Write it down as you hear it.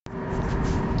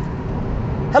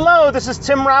Hello, this is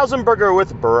Tim Rausenberger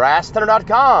with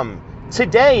BrassTenor.com.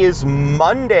 Today is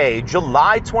Monday,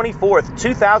 July 24th,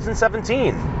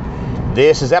 2017.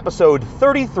 This is episode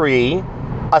 33,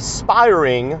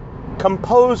 Aspiring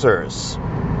Composers.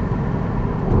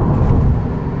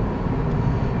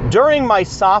 During my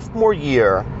sophomore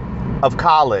year of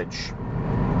college,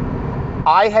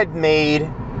 I had made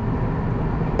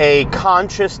a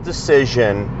conscious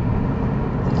decision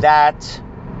that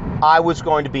I was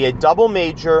going to be a double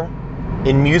major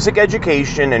in music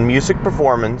education and music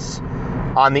performance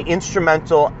on the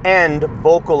instrumental and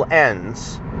vocal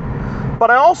ends.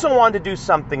 But I also wanted to do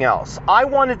something else. I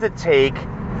wanted to take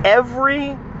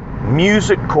every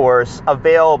music course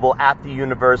available at the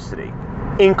university,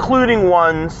 including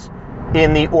ones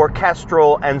in the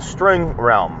orchestral and string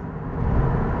realm.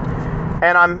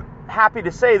 And I'm happy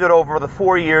to say that over the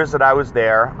 4 years that I was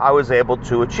there, I was able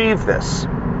to achieve this.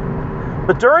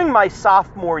 But during my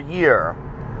sophomore year,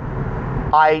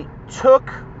 I took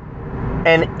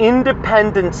an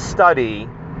independent study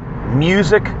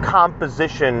music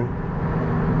composition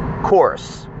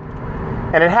course.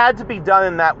 And it had to be done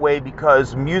in that way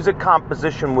because music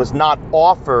composition was not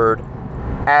offered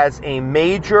as a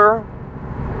major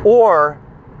or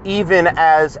even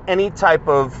as any type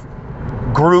of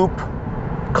group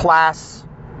class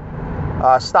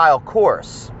style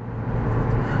course.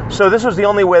 So this was the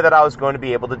only way that I was going to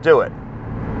be able to do it.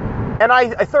 And I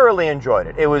thoroughly enjoyed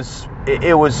it. It was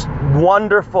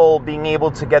wonderful being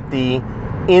able to get the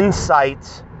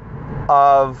insight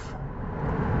of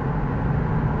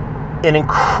an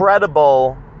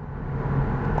incredible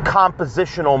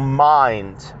compositional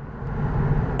mind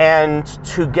and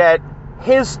to get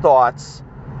his thoughts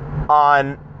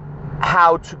on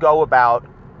how to go about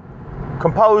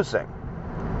composing.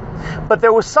 But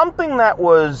there was something that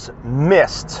was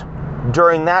missed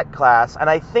during that class, and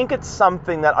I think it's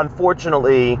something that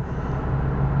unfortunately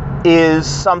is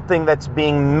something that's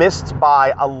being missed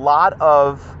by a lot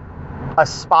of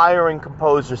aspiring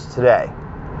composers today.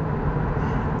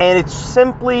 And it's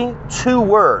simply two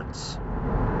words: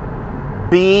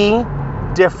 be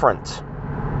different.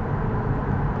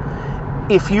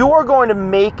 If you are going to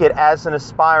make it as an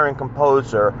aspiring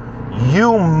composer,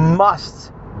 you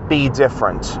must be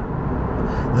different.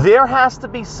 There has to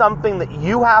be something that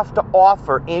you have to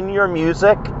offer in your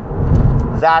music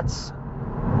that's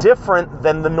different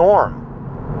than the norm,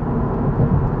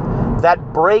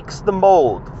 that breaks the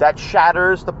mold, that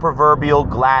shatters the proverbial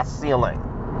glass ceiling.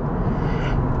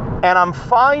 And I'm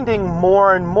finding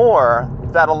more and more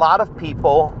that a lot of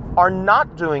people are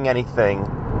not doing anything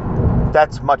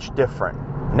that's much different.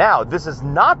 Now, this is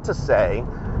not to say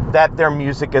that their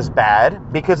music is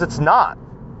bad, because it's not.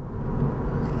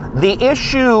 The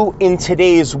issue in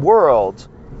today's world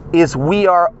is we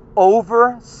are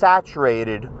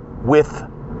oversaturated with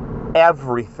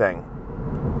everything.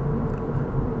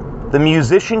 The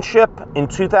musicianship in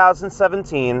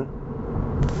 2017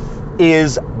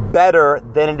 is better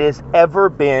than it has ever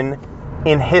been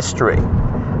in history.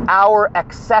 Our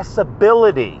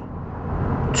accessibility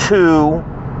to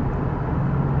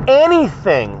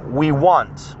anything we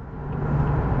want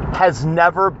has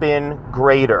never been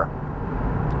greater.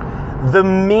 The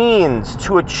means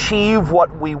to achieve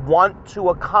what we want to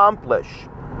accomplish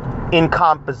in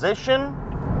composition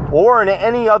or in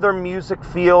any other music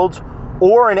field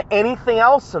or in anything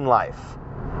else in life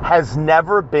has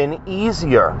never been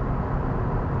easier.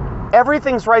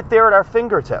 Everything's right there at our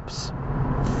fingertips.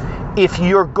 If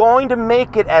you're going to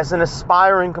make it as an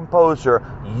aspiring composer,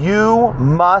 you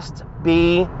must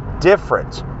be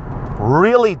different,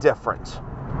 really different.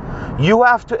 You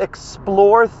have to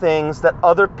explore things that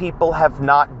other people have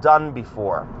not done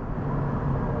before.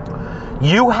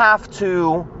 You have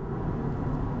to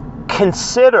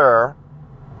consider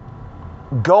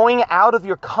going out of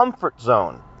your comfort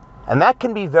zone, and that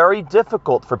can be very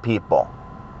difficult for people.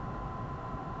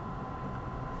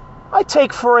 I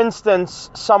take, for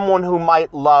instance, someone who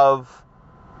might love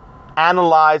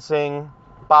analyzing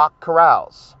Bach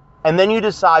chorales, and then you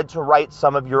decide to write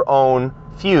some of your own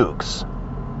fugues.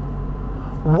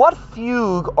 What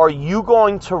fugue are you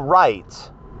going to write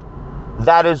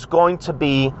that is going to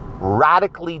be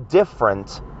radically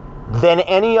different than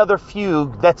any other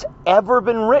fugue that's ever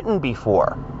been written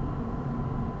before?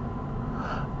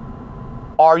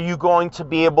 Are you going to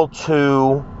be able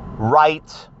to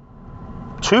write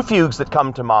two fugues that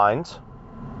come to mind,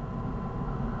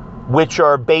 which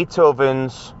are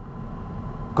Beethoven's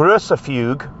Grosse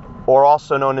Fugue, or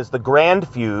also known as the Grand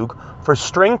Fugue, for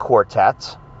string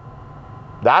quartet?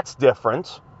 That's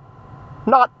different.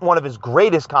 Not one of his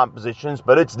greatest compositions,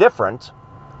 but it's different.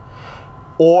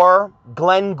 Or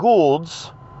Glenn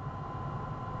Gould's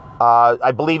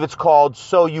I believe it's called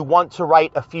So You Want to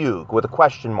Write a Fugue, with a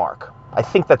question mark. I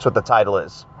think that's what the title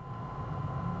is.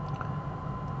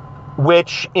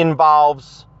 Which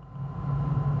involves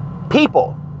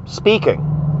people speaking,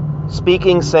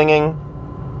 singing.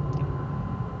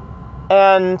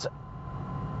 And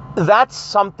that's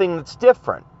something that's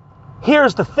different.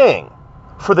 Here's the thing.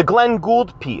 For the Glenn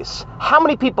Gould piece, how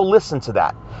many people listened to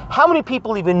that? How many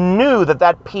people even knew that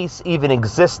that piece even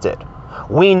existed?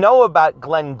 We know about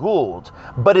Glenn Gould,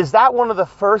 but is that one of the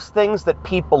first things that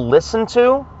people listen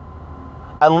to?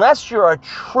 Unless you're a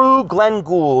true Glenn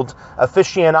Gould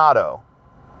aficionado,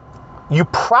 you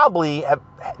probably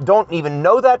don't even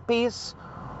know that piece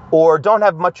or don't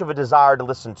have much of a desire to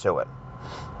listen to it.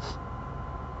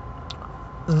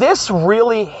 This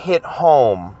really hit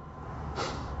home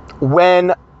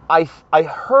when I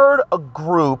heard a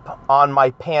group on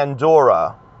my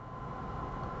Pandora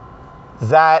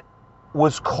that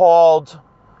was called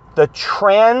the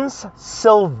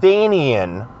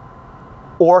Trans-Sylvanian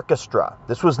Orchestra.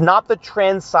 This was not the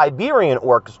Trans-Siberian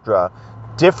Orchestra,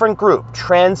 different group,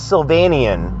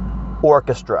 Trans-Sylvanian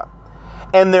Orchestra.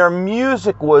 And their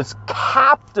music was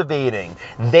captivating.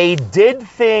 They did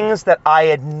things that I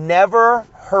had never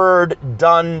heard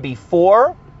done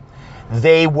before.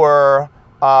 They were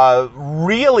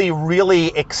really, really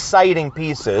exciting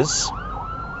pieces.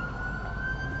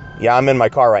 Yeah, I'm in my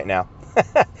car right now.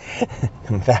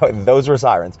 Those were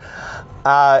sirens.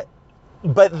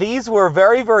 But these were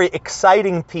very, very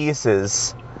exciting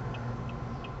pieces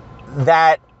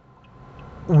that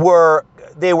were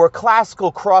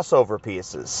classical crossover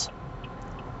pieces.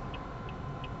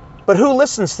 But who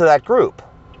listens to that group?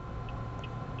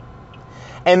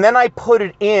 And then I put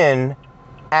it in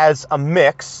as a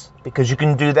mix, because you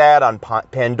can do that on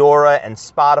Pandora and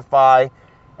Spotify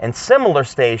and similar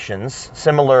stations,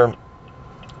 similar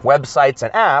websites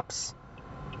and apps.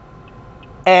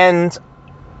 And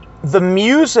the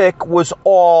music was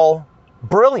all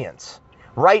brilliant.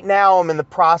 Right now I'm in the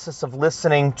process of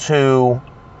listening to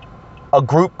a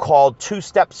group called Two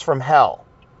Steps from Hell.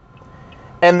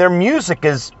 And their music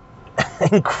is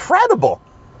incredible.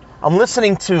 I'm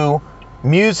listening to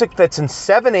music that's in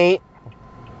 7/8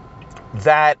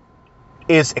 that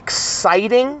is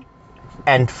exciting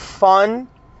and fun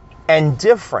and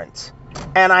different.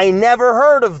 And I never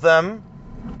heard of them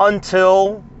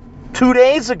until 2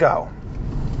 days ago.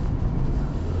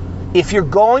 If you're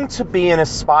going to be an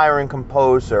aspiring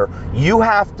composer, you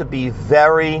have to be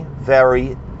very,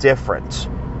 very different.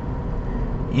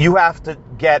 You have to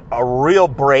get a real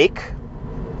break.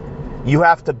 You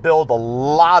have to build a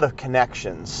lot of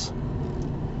connections.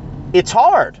 It's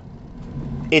hard.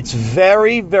 It's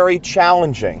very, very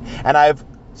challenging. And I've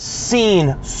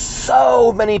seen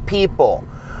so many people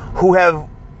who have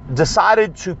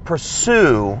decided to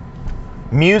pursue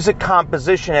music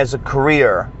composition as a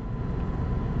career,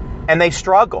 and they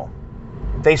struggle.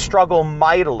 They struggle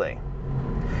mightily.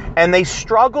 And they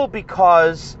struggle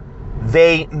because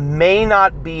they may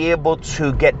not be able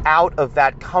to get out of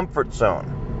that comfort zone.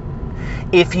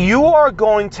 If you are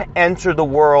going to enter the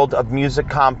world of music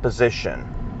composition,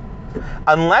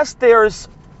 unless there's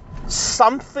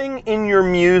something in your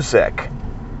music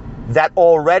that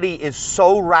already is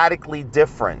so radically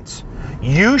different,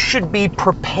 you should be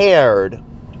prepared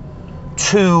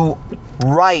to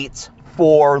write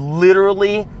for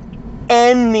literally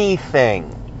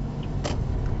anything.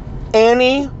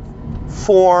 Any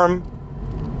form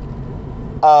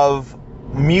of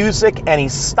music, any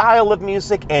style of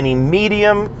music, any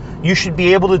medium, you should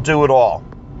be able to do it all.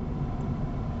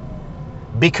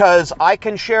 Because I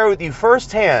can share with you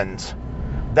firsthand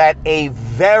that a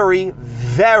very,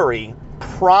 very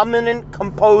prominent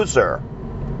composer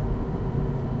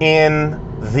in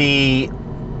the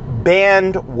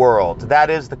band world, that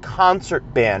is the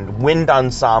concert band, wind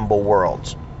ensemble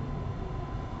world,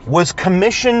 was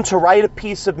commissioned to write a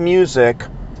piece of music,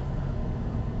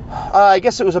 I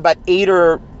guess it was about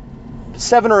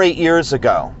 7 or 8 years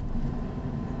ago.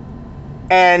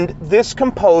 And this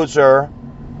composer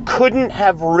couldn't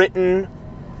have written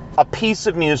a piece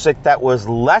of music that was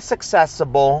less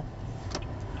accessible,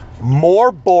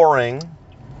 more boring,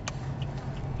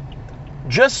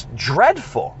 just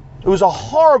dreadful. It was a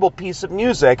horrible piece of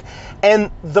music,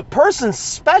 and the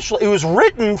person's it was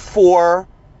written for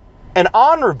an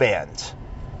honor band.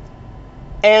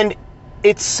 And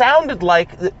it sounded like,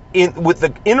 with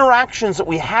the interactions that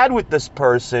we had with this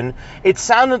person, it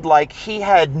sounded like he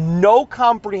had no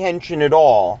comprehension at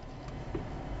all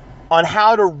on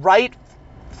how to write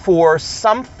for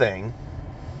something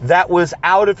that was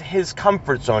out of his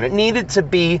comfort zone. It needed to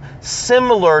be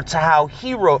similar to how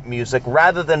he wrote music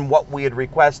rather than what we had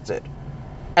requested.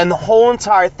 And the whole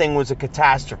entire thing was a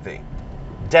catastrophe.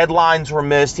 Deadlines were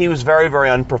missed. He was very,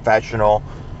 very unprofessional.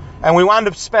 And we wound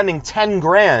up spending 10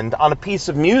 grand on a piece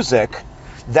of music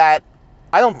that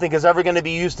I don't think is ever going to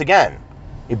be used again.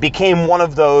 It became one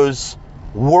of those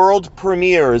world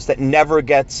premieres that never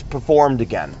gets performed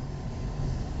again.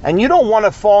 And you don't want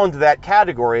to fall into that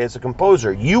category as a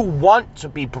composer. You want to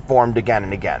be performed again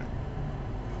and again.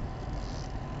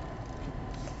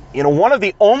 You know, one of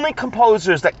the only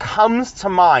composers that comes to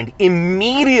mind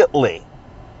immediately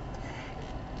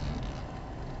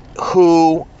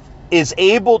who is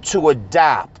able to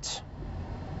adapt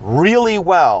really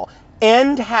well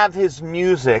and have his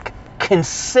music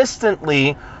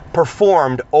consistently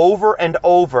performed over and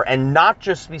over and not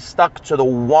just be stuck to the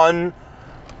one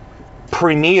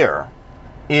premiere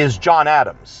is John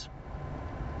Adams.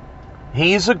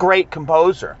 He's a great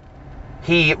composer.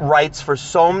 He writes for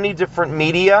so many different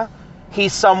media.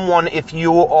 He's someone, if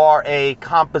you are a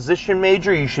composition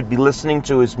major, you should be listening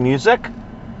to his music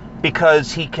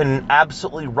because he can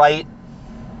absolutely write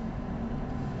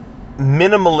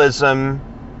minimalism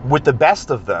with the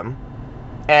best of them.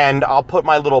 And I'll put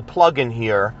my little plug in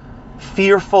here,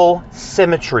 Fearful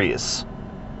Symmetries.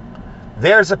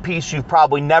 There's a piece you've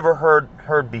probably never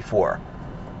heard before.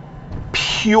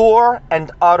 Pure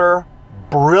and utter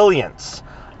brilliance.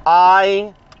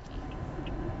 I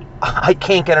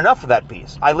can't get enough of that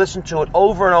piece. I listen to it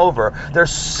over and over.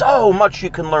 There's so much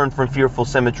you can learn from Fearful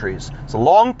Symmetries. It's a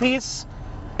long piece,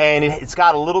 and it's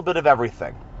got a little bit of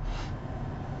everything.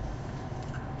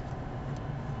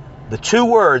 The two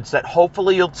words that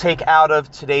hopefully you'll take out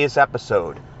of today's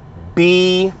episode: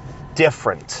 be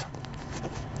different.